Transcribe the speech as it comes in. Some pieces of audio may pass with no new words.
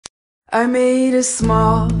I made a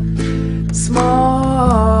small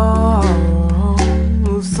song.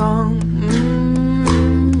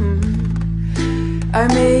 I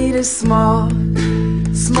made a small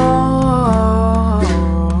song.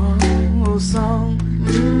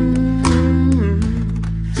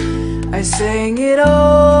 I sang it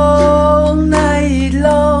all night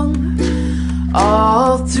long,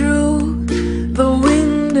 all through the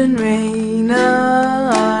wind and rain,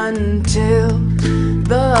 until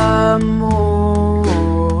the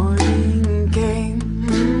morning came.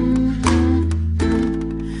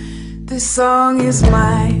 This song is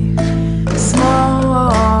my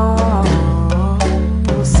small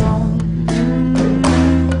song.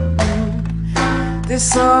 This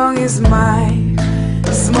song is my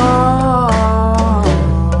small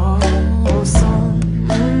song.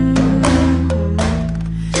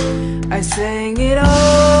 I sang it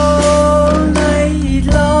all night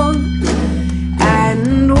long,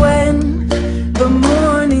 and when the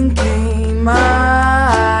morning came,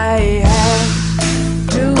 I had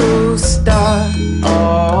to start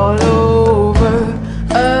all over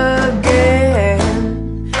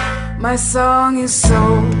again. My song is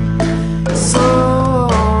so small.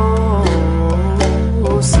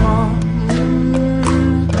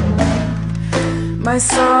 My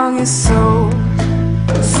song is so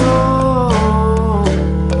small.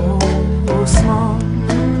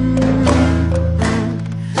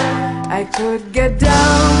 I could get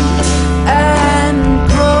down and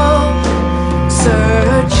crawl,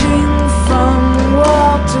 searching from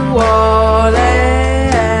wall to wall,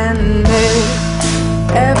 and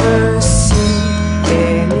ever see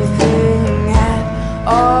anything at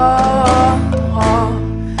all.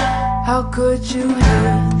 How could you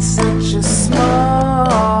hate such a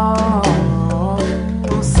small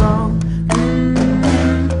song?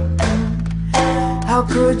 How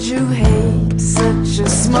could you hate such a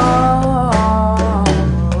small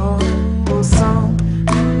song?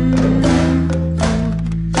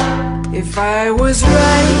 If I was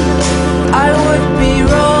right, I would be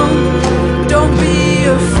wrong. Don't be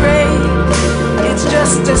afraid.